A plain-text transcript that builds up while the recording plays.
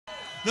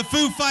the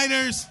Foo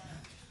Fighters.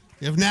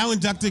 You have now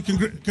inducted.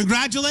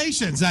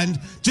 Congratulations. And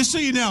just so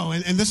you know,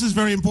 and this is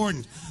very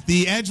important,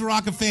 the Edge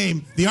Rock of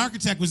Fame, the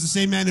architect was the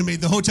same man who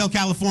made the Hotel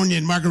California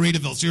in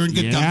Margaritaville, so you're in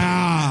good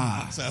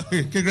company. So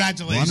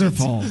congratulations.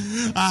 Wonderful.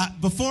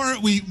 Before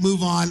we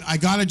move on, I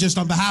got to just,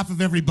 on behalf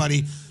of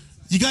everybody,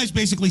 you guys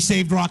basically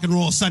saved rock and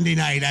roll Sunday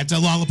night at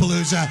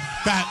Lollapalooza.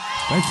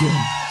 Thank you.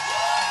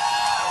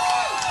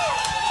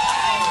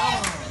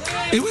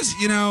 It was,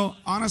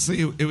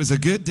 honestly, it was a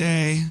good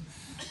day.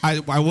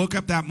 I woke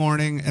up that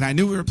morning, and I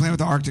knew we were playing with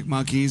the Arctic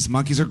Monkeys.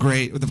 Monkeys are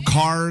great. The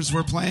Cars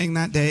were playing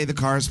that day. The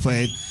Cars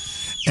played.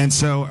 And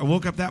so I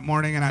woke up that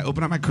morning, and I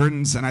opened up my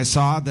curtains, and I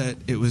saw that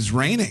it was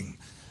raining.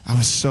 I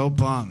was so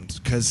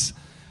bummed, because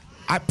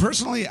I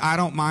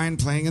don't mind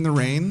playing in the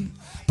rain,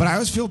 but I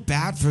always feel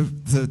bad for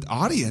the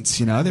audience,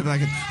 They'd be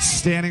like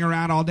standing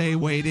around all day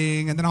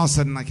waiting, and then all of a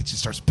sudden, it just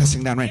starts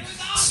pissing down rain.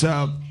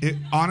 So,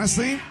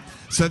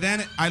 So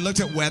then I looked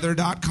at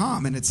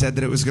weather.com, and it said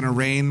that it was going to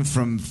rain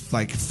from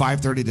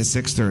 5:30 to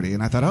 6:30.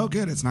 And I thought, oh,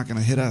 good, it's not going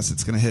to hit us.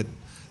 It's going to hit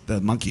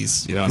the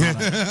monkeys.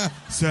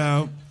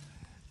 So,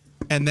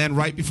 and then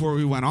right before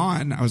we went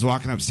on, I was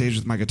walking upstage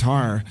with my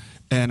guitar,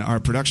 and our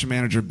production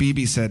manager,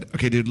 BB, said,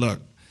 okay, dude, look,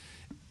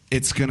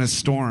 it's going to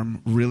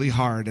storm really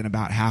hard in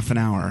about half an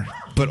hour,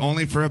 but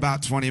only for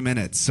about 20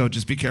 minutes. So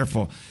just be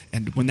careful.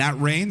 And when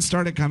that rain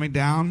started coming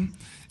down,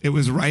 it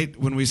was right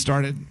when we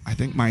started, I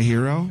think, My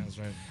Hero. That's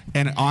right.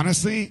 And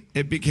honestly,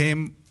 it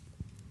became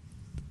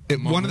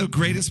one of the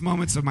greatest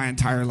moments of my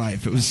entire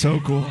life. It was so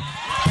cool.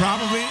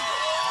 Probably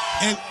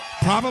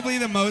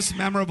the most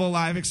memorable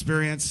live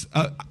experience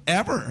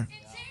ever.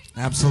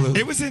 Absolutely.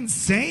 It was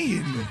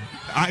insane.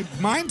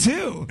 Mine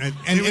too.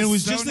 And it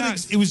was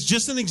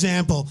just an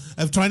example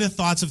of trying to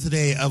thoughts of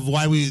today of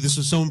why this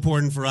was so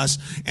important for us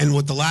and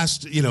what the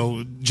last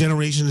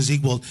generation has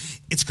equaled.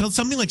 It's called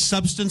something like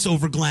substance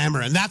over glamour,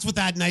 and that's what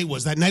that night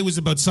was. That night was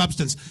about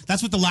substance.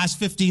 That's what the last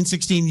 15,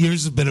 16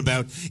 years have been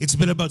about. It's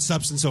been about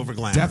substance over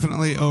glamour.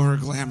 Definitely over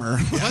glamour.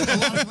 A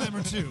lot of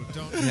glamour too.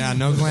 Yeah,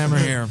 no glamour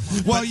here.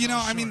 Well,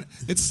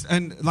 it's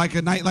like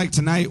a night like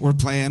tonight, we're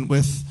playing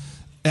with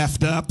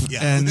F'd Up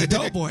and the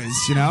Doughboys,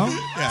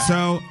 Yeah.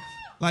 So,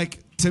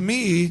 to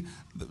me,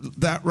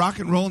 that rock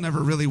and roll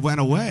never really went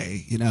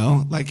away,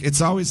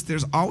 there's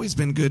always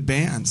been good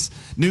bands,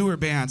 newer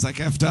bands like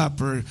F'd Up,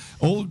 or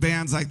old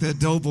bands like the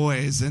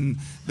Doughboys, and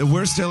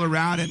we're still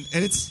around, and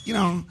it's,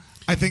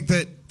 I think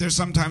that there's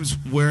sometimes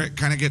where it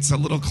kind of gets a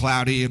little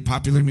cloudy, and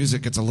popular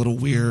music gets a little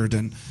weird,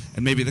 and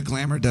maybe the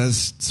glamour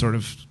does sort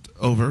of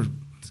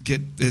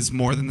is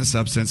more than the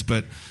substance,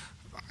 but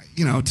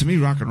to me,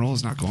 rock and roll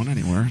is not going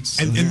anywhere.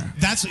 And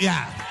that's,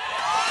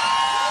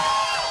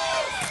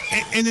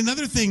 And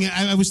another thing,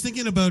 I was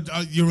thinking about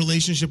your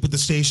relationship with the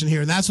station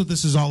here, and that's what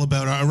this is all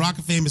about. Our Rock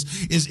of Fame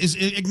is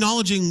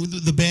acknowledging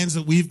the bands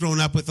that we've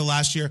grown up with the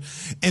last year.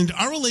 And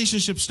our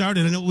relationship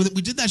started, and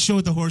we did that show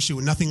at the Horseshoe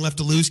when Nothing Left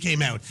to Lose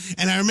came out.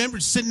 And I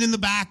remember sitting in the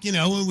back,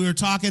 when we were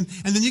talking,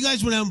 and then you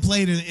guys went out and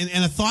played,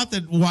 and I thought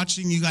that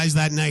watching you guys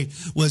that night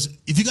was,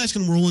 if you guys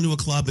can roll into a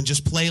club and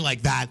just play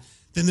like that,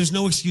 then there's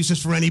no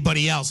excuses for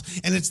anybody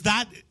else. And it's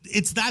that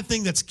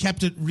thing that's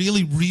kept it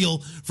really real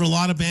for a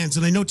lot of bands.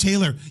 And I know,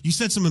 Taylor, you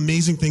said some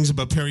amazing things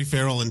about Perry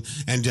Farrell and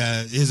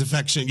his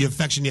affection you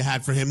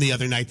had for him the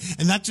other night.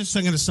 And that just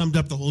kind of summed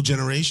up the whole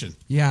generation.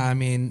 Yeah,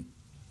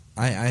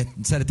 I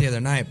said it the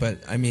other night,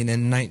 but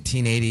in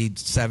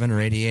 1987 or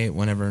 88,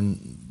 whenever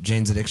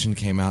Jane's Addiction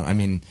came out,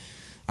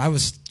 I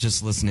was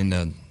just listening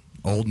to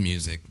old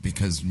music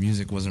because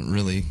music wasn't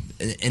really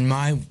in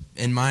my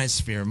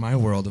sphere, my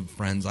world of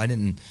friends. I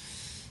didn't.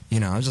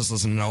 I was just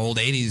listening to old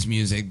 80s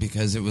music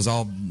because it was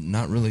all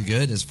not really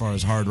good as far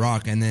as hard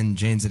rock. And then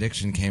Jane's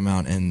Addiction came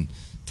out and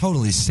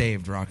totally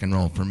saved rock and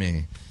roll for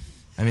me.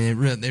 They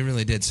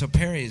really did. So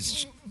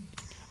Perry's,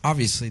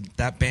 obviously,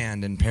 that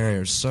band and Perry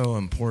are so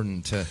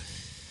important to,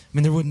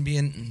 there wouldn't be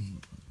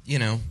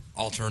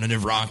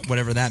alternative rock,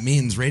 whatever that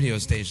means, radio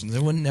stations.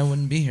 That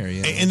wouldn't be here.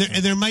 And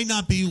there might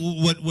not be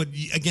what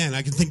again,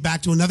 I can think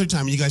back to another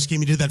time you guys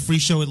came and did that free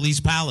show at Lee's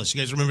Palace.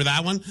 You guys remember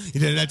that one? You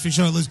did that free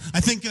show at Lee's.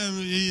 I think,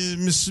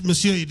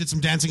 Monsieur, you did some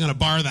dancing on a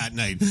bar that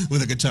night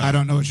with a guitar. I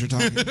don't know what you're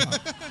talking about.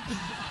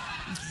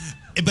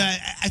 But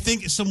I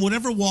think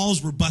whatever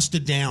walls were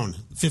busted down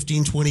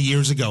 15, 20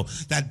 years ago,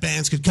 that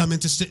bands could come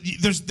into.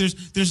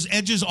 There's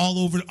edges all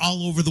over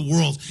the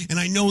world, and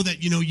I know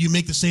that you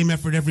make the same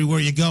effort everywhere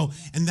you go,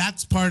 and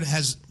that part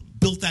has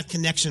built that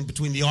connection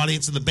between the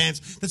audience and the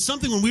bands. That's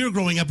something when we were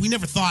growing up, we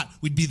never thought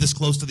we'd be this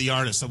close to the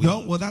artists.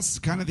 Well, that's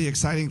kind of the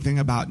exciting thing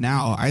about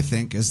now, I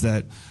think, is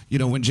that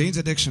when Jane's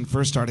Addiction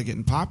first started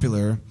getting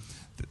popular,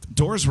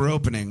 doors were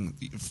opening.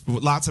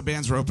 Lots of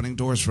bands were opening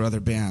doors for other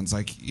bands.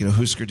 Like,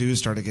 Husker Du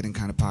started getting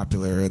kind of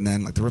popular, and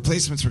then the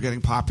Replacements were getting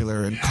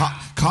popular, and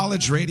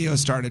college radio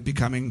started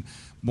becoming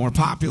more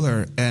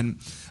popular, and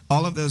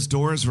all of those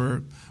doors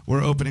were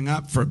opening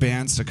up for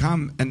bands to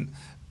come.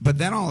 But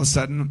then all of a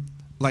sudden,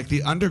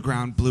 the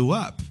underground blew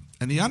up,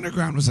 And the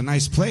underground was a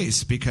nice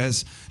place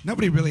because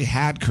nobody really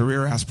had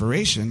career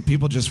aspiration.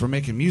 People just were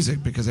making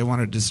music because they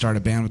wanted to start a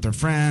band with their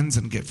friends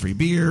and get free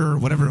beer or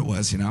whatever it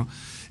was, you know.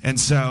 And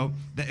so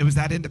it was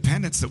that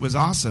independence that was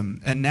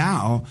awesome. And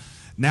now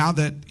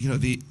that, you know,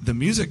 the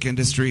music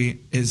industry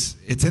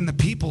it's in the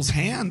people's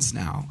hands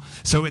now.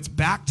 So it's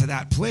back to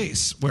that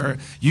place where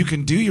you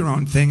can do your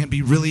own thing and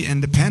be really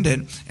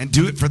independent and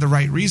do it for the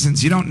right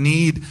reasons.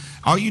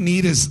 All you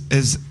need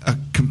is a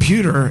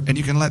computer, and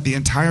you can let the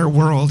entire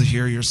world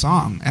hear your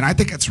song. And I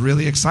think it's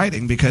really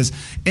exciting because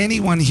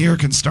anyone here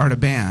can start a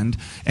band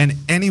and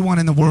anyone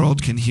in the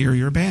world can hear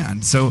your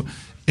band. So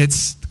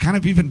it's kind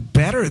of even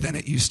better than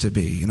it used to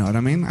be. You know what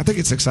I mean? I think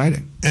it's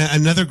exciting.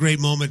 Another great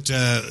moment,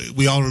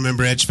 we all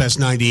remember Edgefest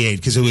 '98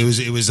 because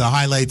it was a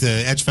highlight.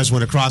 Edgefest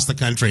went across the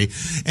country.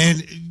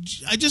 And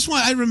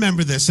I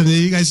remember this, and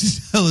you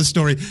guys tell the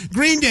story.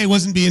 Green Day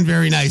wasn't being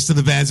very nice to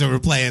the bands that were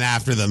playing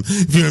after them,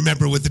 if you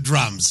remember, with the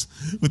drums.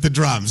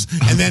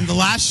 And then the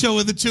last show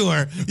of the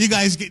tour, you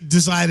guys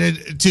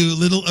decided to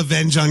little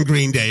avenge on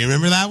Green Day. You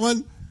remember that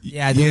one?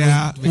 Yeah, we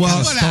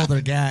well, kind of stole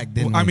their gag,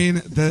 didn't we? I mean,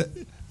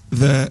 the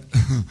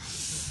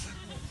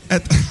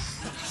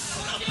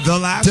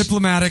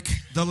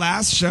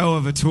last show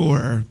of a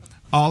tour,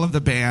 all of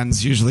the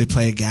bands usually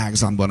play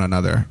gags on one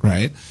another,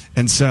 right?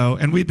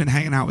 And we'd been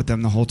hanging out with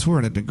them the whole tour,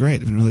 and it'd been great.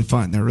 It'd been really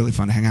fun. They're really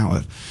fun to hang out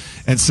with.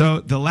 And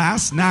so the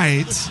last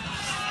night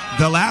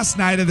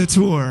of the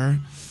tour,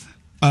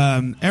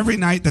 every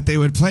night that they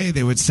would play,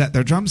 they would set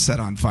their drum set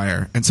on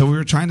fire. And so we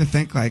were trying to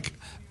think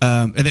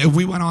and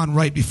we went on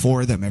right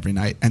before them every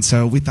night. And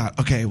so we thought,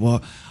 okay,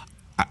 well,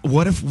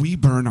 what if we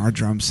burn our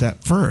drum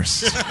set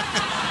first?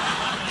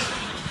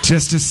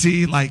 Just to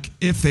see,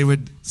 if they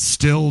would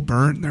still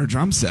burn their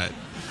drum set.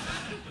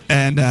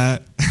 And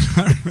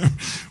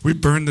we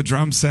burned the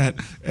drum set,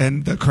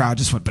 and the crowd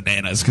just went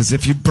bananas, because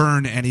if you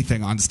burn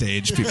anything on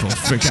stage, people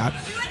freak out.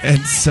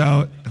 And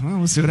so,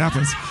 we'll see what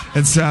happens.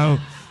 And so,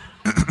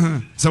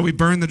 so we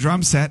burned the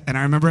drum set, and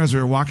I remember as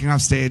we were walking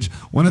off stage,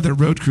 one of the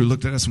road crew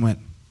looked at us and went,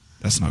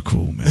 "That's not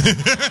cool, man."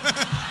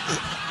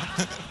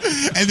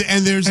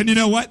 And you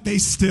know what? They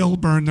still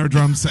burn their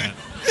drum set.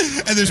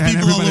 And there's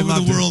people all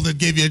over the world that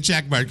gave you a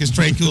check mark because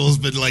Trey Cool's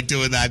been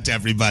doing that to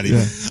everybody.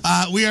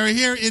 Yeah. We are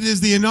here. It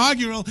is the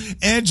inaugural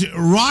Edge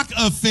Rock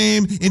of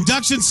Fame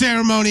induction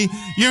ceremony.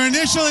 Your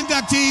initial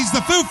inductees,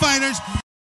 the Foo Fighters.